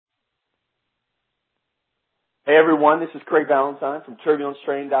Hey everyone, this is Craig Valentine from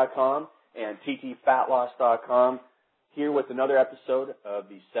TurbulenceTraining.com and TTFatLoss.com, here with another episode of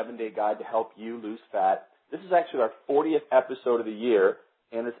the 7-Day Guide to Help You Lose Fat. This is actually our 40th episode of the year,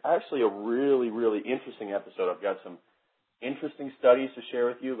 and it's actually a really, really interesting episode. I've got some interesting studies to share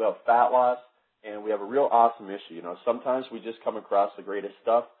with you about fat loss, and we have a real awesome issue. You know, sometimes we just come across the greatest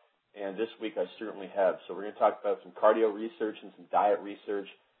stuff, and this week I certainly have. So we're going to talk about some cardio research and some diet research.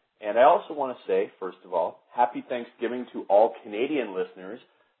 And I also want to say, first of all, happy Thanksgiving to all Canadian listeners,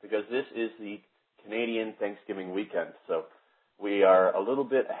 because this is the Canadian Thanksgiving weekend. So we are a little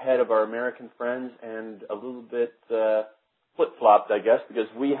bit ahead of our American friends and a little bit flip-flopped, I guess, because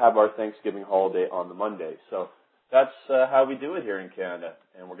we have our Thanksgiving holiday on the Monday. So that's how we do it here in Canada,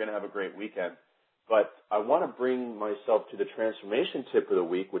 and we're going to have a great weekend. But I want to bring myself to the transformation tip of the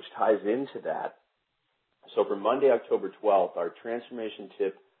week, which ties into that. So for Monday, October 12th, our transformation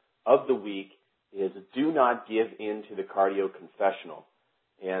tip of the week is do not give in to the cardio confessional.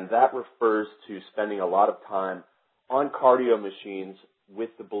 And that refers to spending a lot of time on cardio machines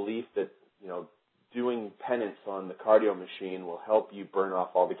with the belief that, you know, doing penance on the cardio machine will help you burn off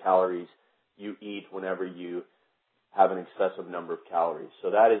all the calories you eat whenever you have an excessive number of calories.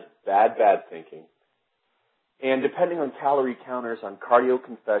 So that is bad thinking. And depending on calorie counters on cardio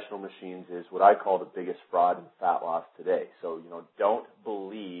confessional machines is what I call the biggest fraud in fat loss today. So, you know, don't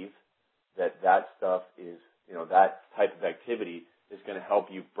believe that stuff is, you know, that type of activity is going to help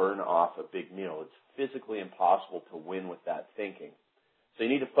you burn off a big meal. It's physically impossible to win with that thinking. So you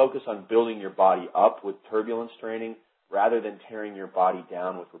need to focus on building your body up with turbulence training rather than tearing your body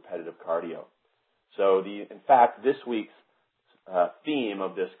down with repetitive cardio. So in fact, this week's theme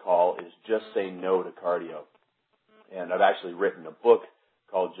of this call is just say no to cardio. And I've actually written a book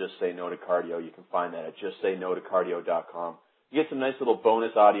called Just Say No to Cardio. You can find that at justsaynotocardio.com. You get some nice little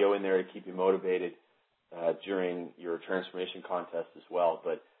bonus audio in there to keep you motivated during your transformation contest as well.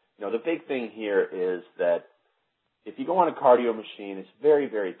 But, you know, the big thing here is that if you go on a cardio machine, it's very,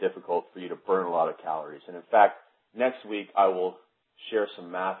 very difficult for you to burn a lot of calories. And in fact, next week I will share some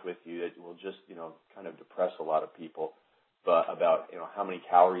math with you that will just, you know, kind of depress a lot of people about, you know, how many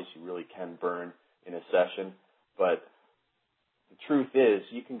calories you really can burn in a session. But the truth is,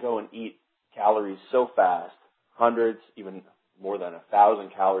 you can go and eat calories so fast, hundreds, even more than 1,000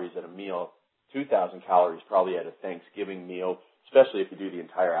 calories at a meal, 2,000 calories probably at a Thanksgiving meal, especially if you do the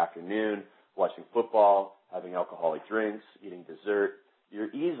entire afternoon, watching football, having alcoholic drinks, eating dessert.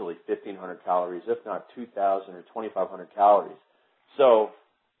 You're easily 1,500 calories, if not 2,000 or 2,500 calories. So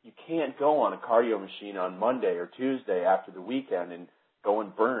you can't go on a cardio machine on Monday or Tuesday after the weekend and go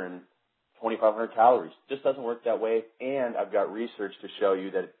and burn 2,500 calories. It just doesn't work that way, and I've got research to show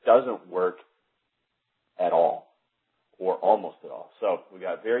you that it doesn't work at all, or almost at all. So we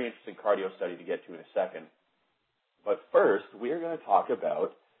got a very interesting cardio study to get to in a second. But first, we are going to talk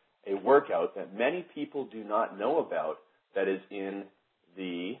about a workout that many people do not know about that is in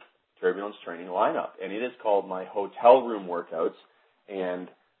the turbulence training lineup, and it is called my hotel room workouts, and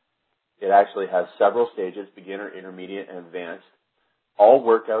it actually has several stages, beginner, intermediate, and advanced, all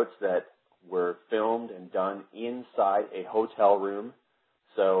workouts that were filmed and done inside a hotel room.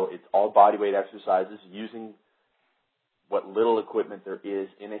 So it's all bodyweight exercises using what little equipment there is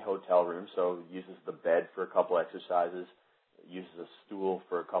in a hotel room. So it uses the bed for a couple exercises, it uses a stool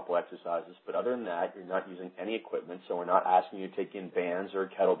for a couple exercises. But other than that, you're not using any equipment. So we're not asking you to take in bands or a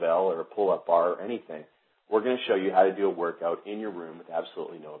kettlebell or a pull-up bar or anything. We're going to show you how to do a workout in your room with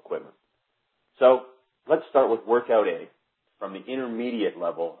absolutely no equipment. So let's start with workout A, from the intermediate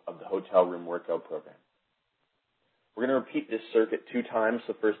level of the hotel room workout program. We're going to repeat this circuit 2 times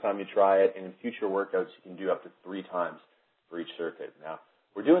the first time you try it, and in future workouts you can do up to 3 times for each circuit. Now,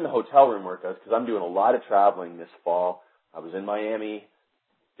 we're doing the hotel room workouts because I'm doing a lot of traveling this fall. I was in Miami.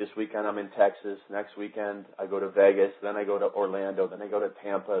 This weekend I'm in Texas. Next weekend I go to Vegas. Then I go to Orlando. Then I go to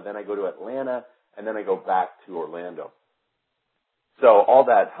Tampa. Then I go to Atlanta. And then I go back to Orlando. So all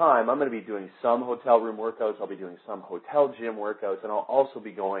that time, I'm going to be doing some hotel room workouts. I'll be doing some hotel gym workouts. And I'll also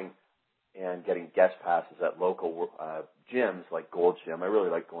be going and getting guest passes at local gyms like Gold's Gym. I really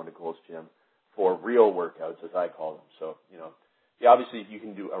like going to Gold's Gym for real workouts, as I call them. So, you know, obviously you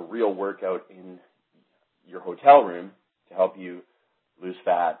can do a real workout in your hotel room to help you lose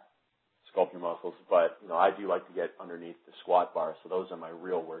fat, sculpt your muscles. But, you know, I do like to get underneath the squat bar. So those are my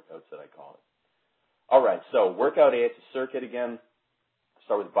real workouts that I call it. All right, so workout A, it's a circuit again.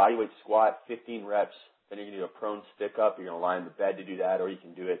 Start with bodyweight squat, 15 reps. Then you're going to do a prone stick up. You're going to lie in the bed to do that, or you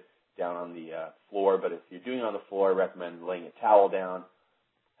can do it down on the floor. But if you're doing it on the floor, I recommend laying a towel down.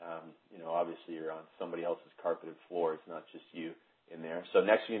 You know, obviously you're on somebody else's carpeted floor. It's not just you in there. So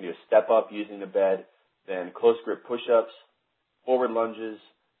next you're going to do a step up using the bed. then close grip push-ups, forward lunges,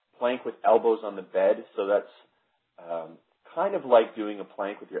 plank with elbows on the bed. So that's kind of like doing a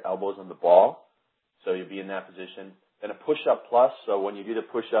plank with your elbows on the ball. So you'll be in that position. Then a push-up plus. So when you do the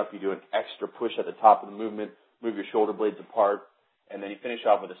push-up, you do an extra push at the top of the movement, move your shoulder blades apart, and then you finish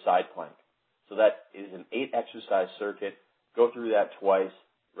off with a side plank. So that is an 8-exercise circuit. Go through that twice.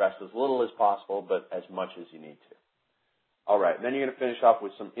 Rest as little as possible, but as much as you need to. All right, and then you're going to finish off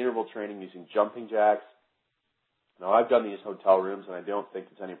with some interval training using jumping jacks. Now, I've done these hotel rooms, and I don't think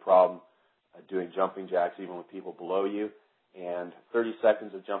there's any problem doing jumping jacks even with people below you. And 30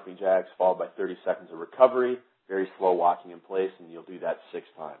 seconds of jumping jacks followed by 30 seconds of recovery, very slow walking in place, and you'll do that 6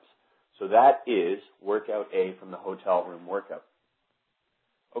 times. So that is workout A from the hotel room workout.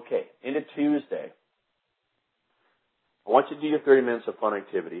 Okay, into Tuesday. I want you to do your 30 minutes of fun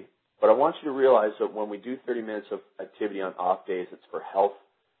activity, but I want you to realize that when we do 30 minutes of activity on off days, it's for health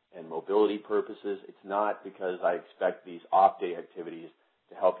and mobility purposes. It's not because I expect these off-day activities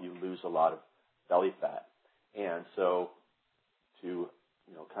to help you lose a lot of belly fat. And so to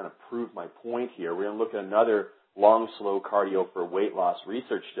kind of prove my point here, we're going to look at another long, slow cardio for weight loss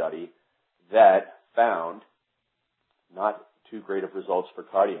research study that found not too great of results for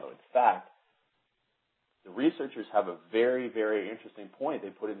cardio. In fact, the researchers have a very, very interesting point they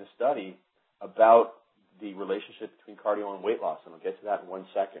put in the study about the relationship between cardio and weight loss, and I'll get to that in 1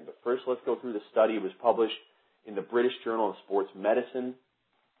 second. But first, let's go through the study. It was published in the British Journal of Sports Medicine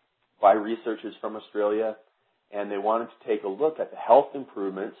by researchers from Australia, and they wanted to take a look at the health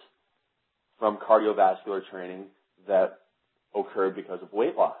improvements from cardiovascular training that occurred because of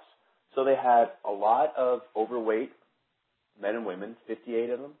weight loss. So they had a lot of overweight men and women, 58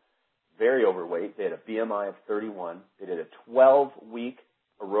 of them, very overweight. They had a BMI of 31. They did a 12-week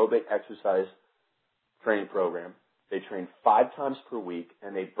aerobic exercise training program. They trained 5 times per week,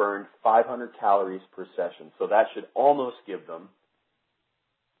 and they burned 500 calories per session. So that should almost give them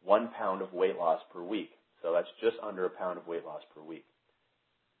 1 pound of weight loss per week. So that's just under 1 pound of weight loss per week.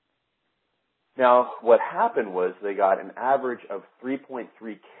 Now, what happened was they got an average of 3.3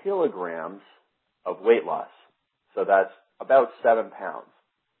 kilograms of weight loss. So that's about 7 pounds.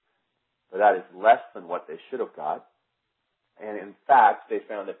 But that is less than what they should have got. And in fact, they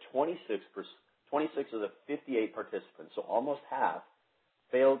found that 26 of the 58 participants, so almost half,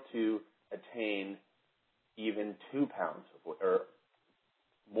 failed to attain even 2 pounds, or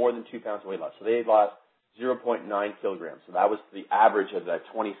more than 2 pounds of weight loss. So they lost 0.9 kilograms. So that was the average of that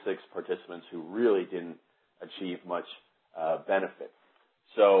 26 participants who really didn't achieve much benefit.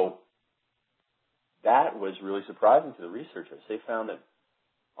 So that was really surprising to the researchers. They found that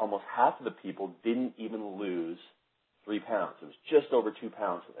almost half of the people didn't even lose 3 pounds. It was just over 2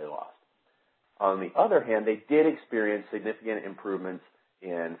 pounds that they lost. On the other hand, they did experience significant improvements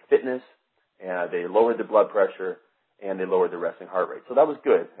in fitness, and they lowered the blood pressure, and they lowered the resting heart rate. So that was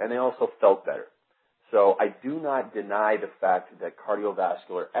good, and they also felt better. So I do not deny the fact that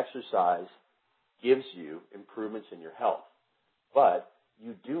cardiovascular exercise gives you improvements in your health, but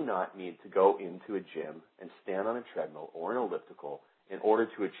you do not need to go into a gym and stand on a treadmill or an elliptical in order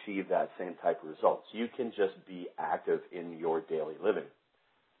to achieve that same type of results. You can just be active in your daily living.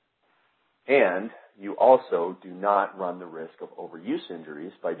 And you also do not run the risk of overuse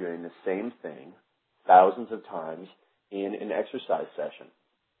injuries by doing the same thing thousands of times in an exercise session.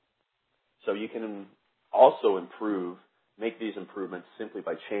 So you can also make these improvements simply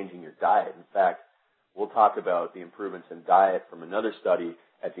by changing your diet. In fact, we'll talk about the improvements in diet from another study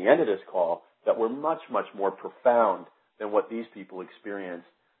at the end of this call that were much, much more profound than what these people experienced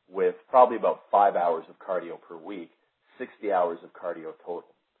with probably about 5 hours of cardio per week, 60 hours of cardio total.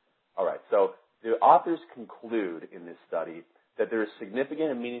 All right, so the authors conclude in this study that there is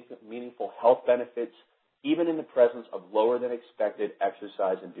significant and meaningful health benefits even in the presence of lower than expected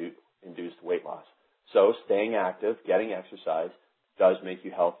exercise-induced weight loss. So staying active, getting exercise, does make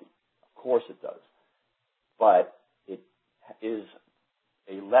you healthy. Of course it does. But it is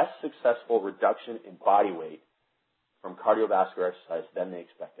a less successful reduction in body weight from cardiovascular exercise than they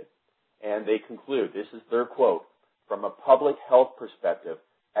expected. And they conclude, this is their quote, from a public health perspective,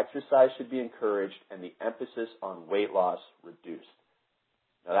 exercise should be encouraged and the emphasis on weight loss reduced.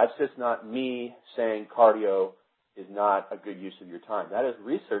 Now that's just not me saying cardio is not a good use of your time. That is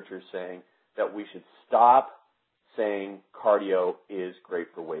researchers saying that we should stop saying cardio is great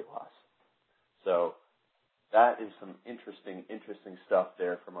for weight loss. So that is some interesting stuff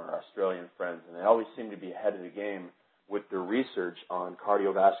there from our Australian friends, and they always seem to be ahead of the game with their research on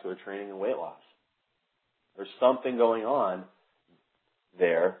cardiovascular training and weight loss. There's something going on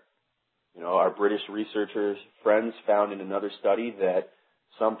there. You know, our British researchers friends found in another study that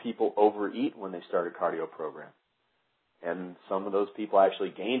Some people overeat when they start a cardio program. And some of those people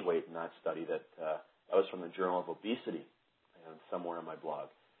actually gained weight in that study that was from the Journal of Obesity and somewhere on my blog.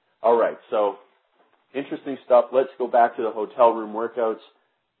 All right, so interesting stuff. Let's go back to the hotel room workouts,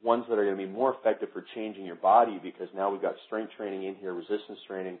 ones that are going to be more effective for changing your body, because now we've got strength training in here, resistance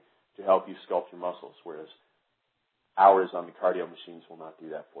training to help you sculpt your muscles, whereas hours on the cardio machines will not do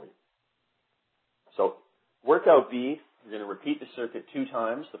that for you. So workout B, you're going to repeat the circuit 2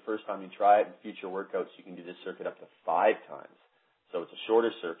 times. The first time you try it. In future workouts, you can do this circuit up to 5 times. So it's a shorter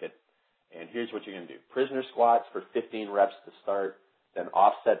circuit. And here's what you're going to do. Prisoner squats for 15 reps to start. Then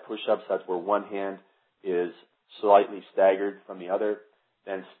offset push-ups. That's where one hand is slightly staggered from the other.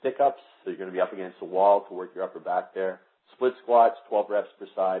 Then stick-ups. So you're going to be up against the wall to work your upper back there. Split squats, 12 reps per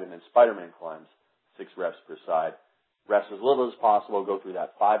side. And then Spider-Man climbs, 6 reps per side. Rest as little as possible. Go through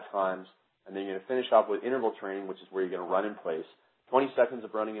that 5 times. And then you're going to finish off with interval training, which is where you're going to run in place. 20 seconds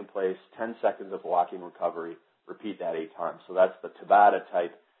of running in place, 10 seconds of walking recovery. Repeat that 8 times. So that's the Tabata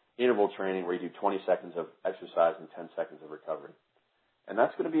type interval training where you do 20 seconds of exercise and 10 seconds of recovery. And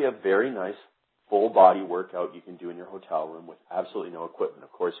that's going to be a very nice full body workout you can do in your hotel room with absolutely no equipment.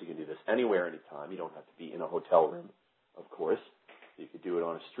 Of course, you can do this anywhere, anytime. You don't have to be in a hotel room, of course. You could do it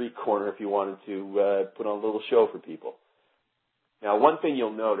on a street corner if you wanted to put on a little show for people. Now, one thing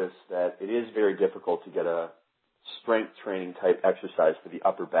you'll notice that it is very difficult to get a strength training type exercise for the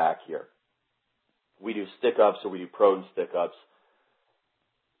upper back here. We do stick-ups or we do prone stick-ups.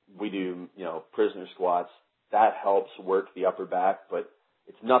 We do, prisoner squats. That helps work the upper back, but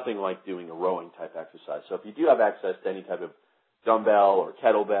it's nothing like doing a rowing type exercise. So if you do have access to any type of dumbbell or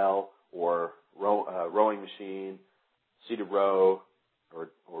kettlebell or rowing machine, seated row,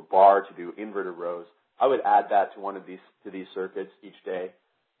 or bar to do inverted rows, I would add that to these circuits each day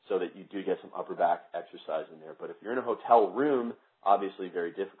so that you do get some upper back exercise in there. But if you're in a hotel room, obviously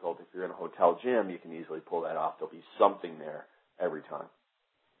very difficult. If you're in a hotel gym, you can easily pull that off. There'll be something there every time.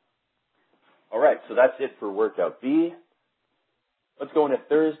 All right, so that's it for workout B. Let's go into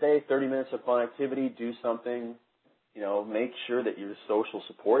Thursday, 30 minutes of fun activity. Do something, make sure that your social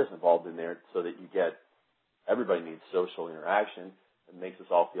support is involved in there so that everybody needs social interaction. It makes us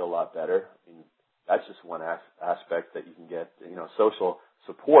all feel a lot better. I mean, that's just one aspect that you can get. Social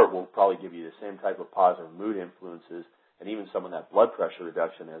support will probably give you the same type of positive mood influences and even some of that blood pressure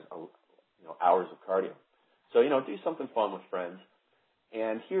reduction as, hours of cardio. So, do something fun with friends.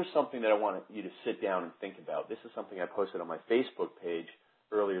 And here's something that I want you to sit down and think about. This is something I posted on my Facebook page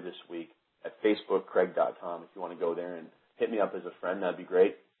earlier this week at facebookcraig.com. If you want to go there and hit me up as a friend, that'd be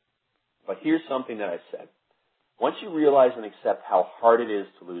great. But here's something that I said. Once you realize and accept how hard it is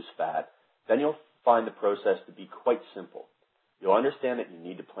to lose fat, then you'll find the process to be quite simple. You'll understand that you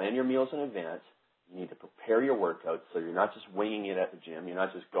need to plan your meals in advance. You need to prepare your workouts so you're not just winging it at the gym. You're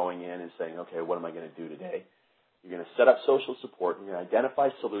not just going in and saying, okay, what am I going to do today? You're going to set up social support. And you're going to identify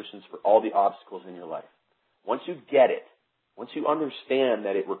solutions for all the obstacles in your life. Once you get it, once you understand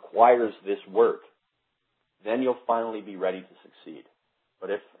that it requires this work, then you'll finally be ready to succeed. But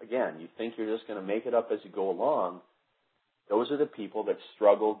if, again, you think you're just going to make it up as you go along, those are the people that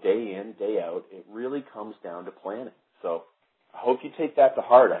struggle day in, day out. It really comes down to planning. So I hope you take that to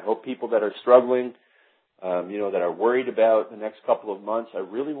heart. I hope people that are struggling, that are worried about the next couple of months, I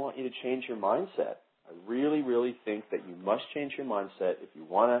really want you to change your mindset. I really, really think that you must change your mindset if you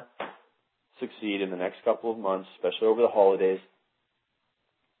want to succeed in the next couple of months, especially over the holidays.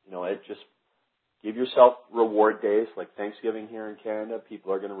 Just give yourself reward days like Thanksgiving here in Canada.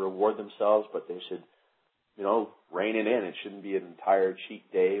 People are going to reward themselves, but they should rein it in. It shouldn't be an entire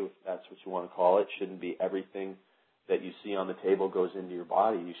cheat day, if that's what you want to call it. It shouldn't be everything that you see on the table goes into your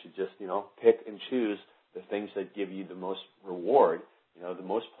body. You should just, pick and choose the things that give you the most reward, the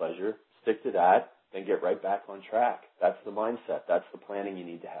most pleasure. Stick to that, then get right back on track. That's the mindset. That's the planning you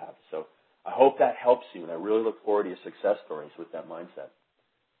need to have. So I hope that helps you, and I really look forward to your success stories with that mindset.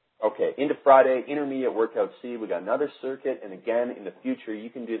 Okay, into Friday, intermediate workout C. We got another circuit, and again, in the future, you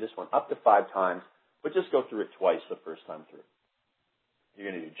can do this one up to 5 times, but just go through it twice the first time through.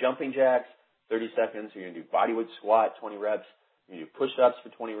 You're going to do jumping jacks, 30 seconds. You're going to do bodyweight squat, 20 reps. You're going to do push-ups for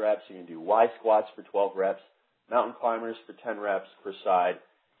 20 reps. You're going to do Y squats for 12 reps, mountain climbers for 10 reps per side,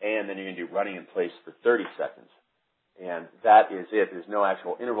 and then you're going to do running in place for 30 seconds. And that is it. There's no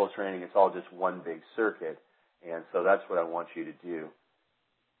actual interval training. It's all just one big circuit. And so that's what I want you to do.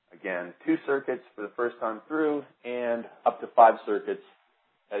 Again, 2 circuits for the first time through and up to 5 circuits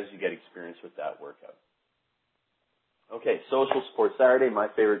as you get experience with that workout. Okay, social support Saturday, my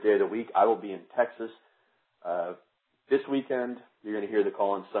favorite day of the week. I will be in Texas this weekend. You're going to hear the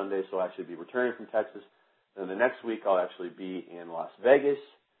call on Sunday, so I'll actually be returning from Texas. And the next week I'll actually be in Las Vegas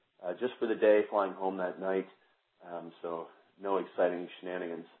just for the day, flying home that night. So no exciting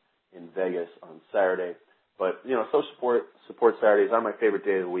shenanigans in Vegas on Saturday. But, social support Saturdays are my favorite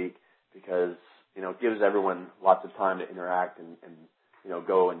day of the week because, it gives everyone lots of time to interact and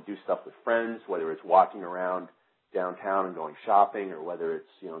go and do stuff with friends, whether it's walking around downtown and going shopping or whether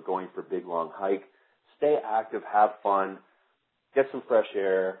it's, going for a big, long hike. Stay active, have fun, get some fresh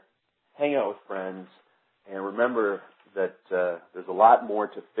air, hang out with friends, and remember that there's a lot more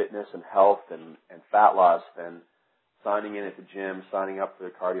to fitness and health and fat loss than signing in at the gym, signing up for the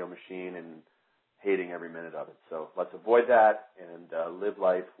cardio machine, and hating every minute of it. So let's avoid that and live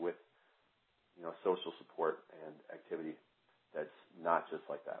life with, social support and activity that's not just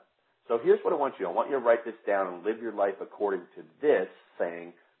like that. So here's what I want you to do. I want you to write this down and live your life according to this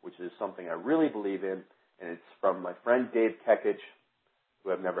saying, which is something I really believe in, and it's from my friend Dave Kekich,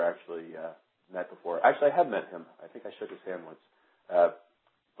 who I've never actually met before. Actually, I have met him. I think I shook his hand once.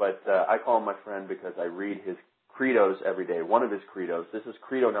 But I call him my friend because I read his credos every day, one of his credos. This is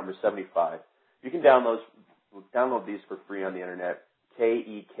credo number 75. You can download these for free on the internet.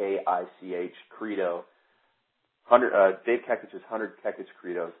 Kekich credo. Dave Kekich's 100 Kekich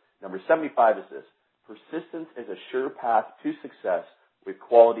credos. Number 75 is this: persistence is a sure path to success with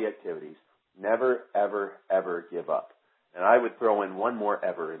quality activities. Never, ever, ever give up. And I would throw in one more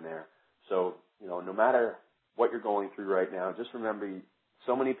ever in there. So, no matter what you're going through right now, just remember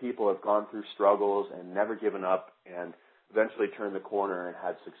so many people have gone through struggles and never given up and eventually turned the corner and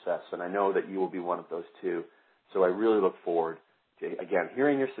had success. And I know that you will be one of those too. So I really look forward to, again,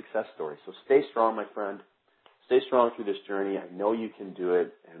 hearing your success story. So stay strong, my friend. Stay strong through this journey. I know you can do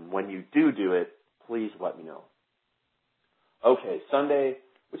it. And when you do it, please let me know. Okay, Sunday,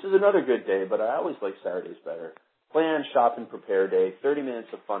 which is another good day, but I always like Saturdays better. Plan, shop, and prepare day, 30 minutes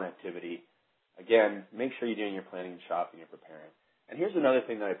of fun activity. Again, make sure you're doing your planning, shopping, and preparing. And here's another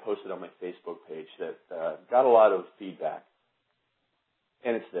thing that I posted on my Facebook page that got a lot of feedback.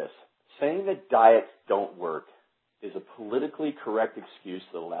 And it's this: saying that diets don't work is a politically correct excuse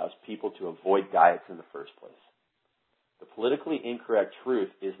that allows people to avoid diets in the first place. The politically incorrect truth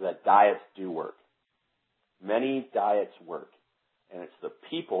is that diets do work. Many diets work, and it's the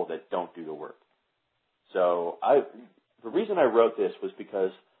people that don't do the work. So the reason I wrote this was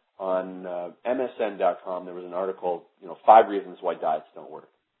because on MSN.com there was an article, 5 reasons why diets don't work.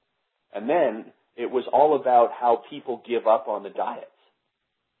 And then it was all about how people give up on the diets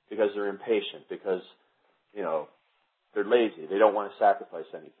because they're impatient, because, they're lazy, they don't want to sacrifice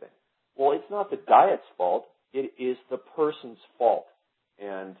anything. Well, it's not the diet's fault, it is the person's fault.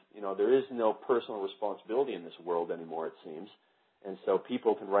 And, there is no personal responsibility in this world anymore, it seems. And so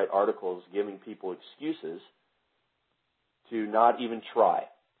people can write articles giving people excuses to not even try.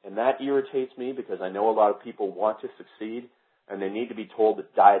 And that irritates me because I know a lot of people want to succeed and they need to be told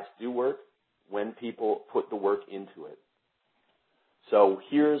that diets do work when people put the work into it. So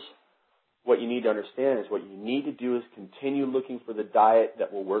here's what you need to understand is what you need to do is continue looking for the diet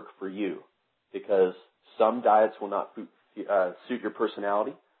that will work for you, because some diets will not suit your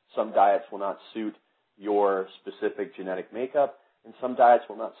personality, some diets will not suit your specific genetic makeup, and some diets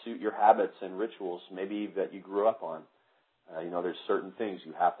will not suit your habits and rituals maybe that you grew up on. There's certain things.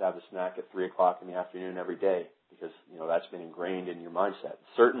 You have to have a snack at 3 o'clock in the afternoon every day because, that's been ingrained in your mindset.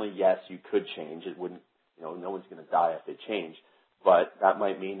 Certainly, yes, you could change. It wouldn't, no one's going to die if they change. But that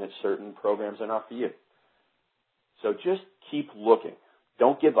might mean that certain programs are not for you. So just keep looking.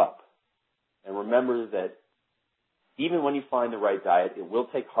 Don't give up. And remember that even when you find the right diet, it will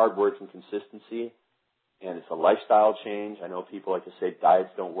take hard work and consistency. And it's a lifestyle change. I know people like to say diets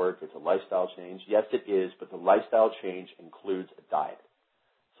don't work. It's a lifestyle change. Yes, it is, but the lifestyle change includes a diet.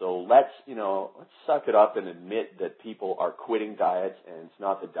 So let's suck it up and admit that people are quitting diets and it's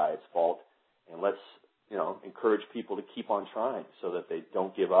not the diet's fault. And let's, encourage people to keep on trying so that they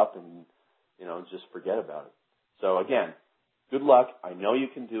don't give up and, just forget about it. So again, good luck. I know you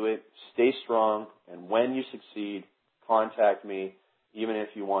can do it. Stay strong. And when you succeed, contact me, even if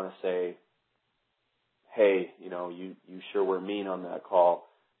you want to say, hey, you sure were mean on that call,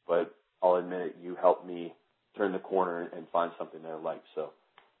 but I'll admit it, you helped me turn the corner and find something that I like. So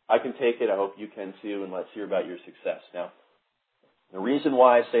I can take it. I hope you can too, and let's hear about your success. Now, the reason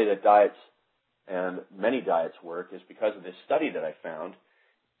why I say that diets and many diets work is because of this study that I found.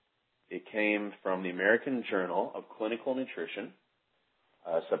 It came from the American Journal of Clinical Nutrition,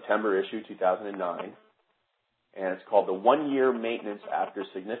 September issue 2009. And it's called the 1-Year Maintenance After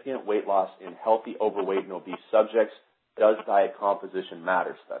Significant Weight Loss in Healthy, Overweight, and Obese Subjects, Does Diet Composition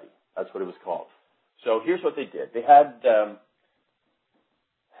Matter Study. That's what it was called. So here's what they did.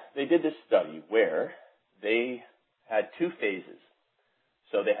 They did this study where they had two phases.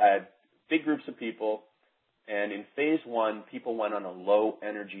 So they had big groups of people, and in phase one, people went on a low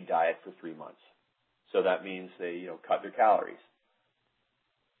energy diet for 3 months. So that means they, cut their calories.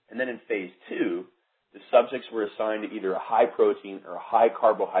 And then in phase two, the subjects were assigned to either a high protein or a high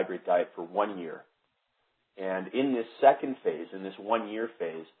carbohydrate diet for 1 year. And in this second phase, in this 1 year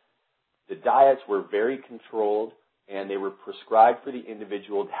phase, the diets were very controlled and they were prescribed for the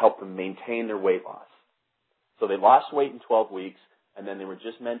individual to help them maintain their weight loss. So they lost weight in 12 weeks, and then they were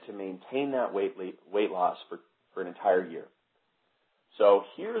just meant to maintain that weight loss for an entire year. So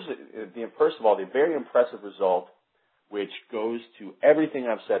here's, first of all, the very impressive result, which goes to everything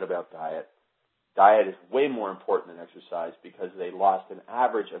I've said about diet. Diet is way more important than exercise because they lost an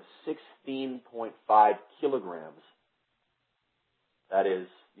average of 16.5 kilograms. That is,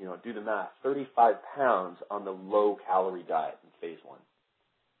 do the math, 35 pounds on the low-calorie diet in phase one.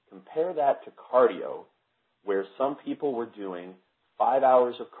 Compare that to cardio, where some people were doing 5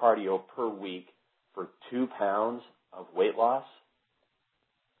 hours of cardio per week for 2 pounds of weight loss.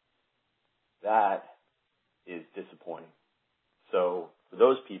 That is disappointing. So for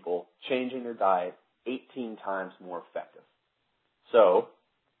those people, changing their diet 18 times more effective. So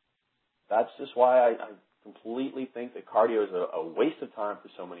that's just why I completely think that cardio is a waste of time for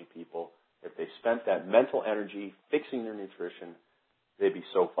so many people. If they spent that mental energy fixing their nutrition, they'd be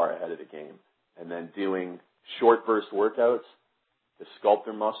so far ahead of the game. And then doing short burst workouts to sculpt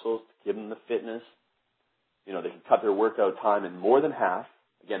their muscles, to give them the fitness. They can cut their workout time in more than half.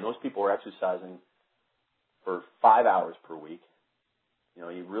 Again, those people are exercising for 5 hours per week.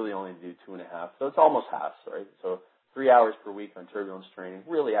 You really only do 2.5. So it's almost half, sorry. So 3 hours per week on turbulence training.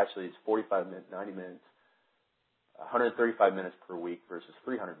 Really, actually, it's 45 minutes, 90 minutes, 135 minutes per week versus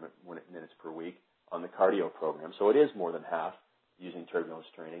 300 minutes per week on the cardio program. So it is more than half using turbulence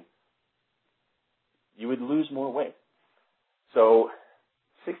training. You would lose more weight. So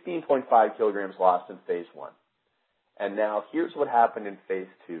 16.5 kilograms lost in phase one. And now here's what happened in phase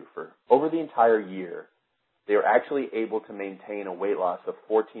two. For over the entire year, they were actually able to maintain a weight loss of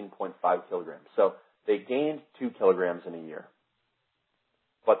 14.5 kilograms. So they gained 2 kilograms in a year.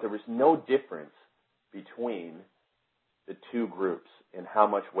 But there was no difference between the two groups in how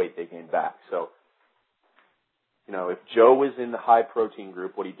much weight they gained back. So, if Joe was in the high protein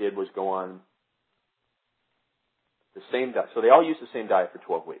group, what he did was go on the same diet. So they all used the same diet for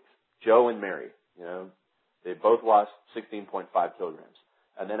 12 weeks. Joe and Mary, they both lost 16.5 kilograms.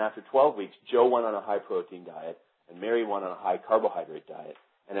 And then after 12 weeks, Joe went on a high protein diet and Mary went on a high carbohydrate diet.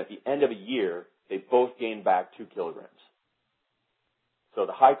 And at the end of a year, they both gained back 2 kilograms. So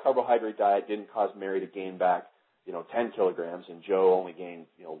the high carbohydrate diet didn't cause Mary to gain back, 10 kilograms and Joe only gained,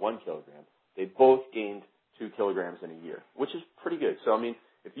 1 kilogram. They both gained 2 kilograms in a year, which is pretty good. So,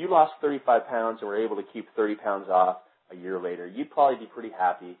 if you lost 35 pounds and were able to keep 30 pounds off a year later, you'd probably be pretty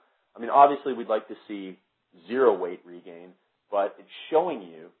happy. Obviously we'd like to see 0 weight regain, but it's showing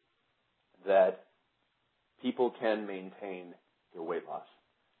you that people can maintain their weight loss.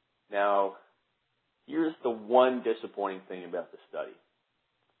 Now, here's the one disappointing thing about the study,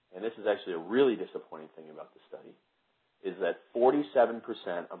 and this is actually a really disappointing thing about the study, is that 47%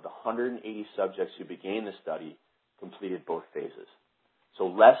 of the 180 subjects who began the study completed both phases. So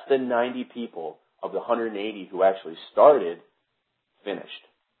less than 90 people of the 180 who actually started finished.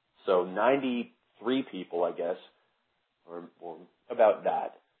 So 93 people, I guess, or about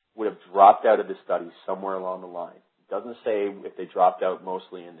that, would have dropped out of the study somewhere along the line. It doesn't say if they dropped out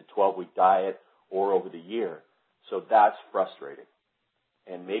mostly in the 12-week diet or over the year. So that's frustrating.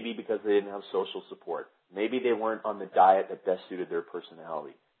 And maybe because they didn't have social support. Maybe they weren't on the diet that best suited their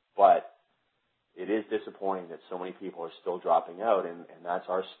personality. But it is disappointing that so many people are still dropping out, and that's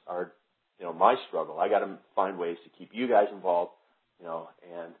our my struggle. I got to find ways to keep you guys involved,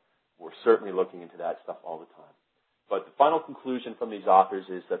 and we're certainly looking into that stuff all the time. But the final conclusion from these authors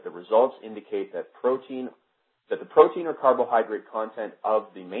is that the results indicate that the protein or carbohydrate content of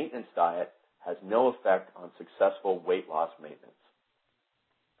the maintenance diet has no effect on successful weight loss maintenance.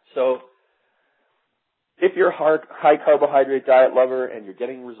 So, if you're a high carbohydrate diet lover and you're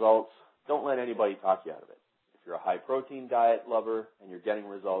getting results, don't let anybody talk you out of it. If you're a high protein diet lover and you're getting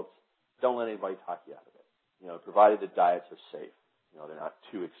results, don't let anybody talk you out of it. Provided the diets are safe. They're not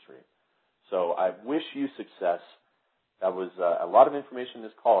too extreme. So I wish you success. That was a lot of information in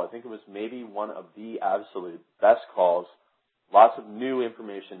this call. I think it was maybe one of the absolute best calls. Lots of new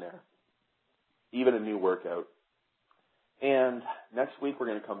information there. Even a new workout. And next week we're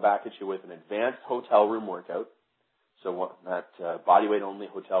going to come back at you with an advanced hotel room workout. So that body weight only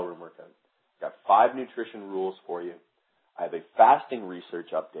hotel room workout. Got 5 nutrition rules for you. I have a fasting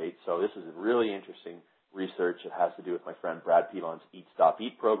research update. So this is really interesting. research that has to do with my friend Brad Pilon's Eat, Stop,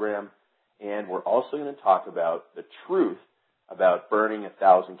 Eat program. And we're also going to talk about the truth about burning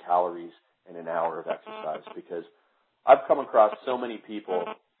 1,000 calories in an hour of exercise, because I've come across so many people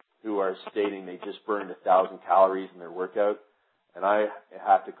who are stating they just burned 1,000 calories in their workout, and I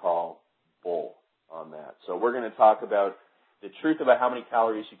have to call bull on that. So we're going to talk about the truth about how many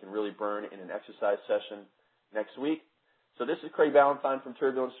calories you can really burn in an exercise session next week. So this is Craig Ballantyne from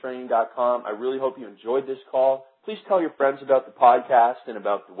TurbulenceTraining.com. I really hope you enjoyed this call. Please tell your friends about the podcast and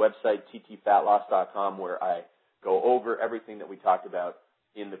about the website, ttfatloss.com, where I go over everything that we talked about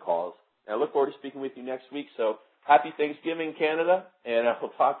in the calls. And I look forward to speaking with you next week. So happy Thanksgiving, Canada, and I will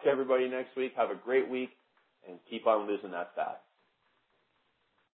talk to everybody next week. Have a great week, and keep on losing that fat.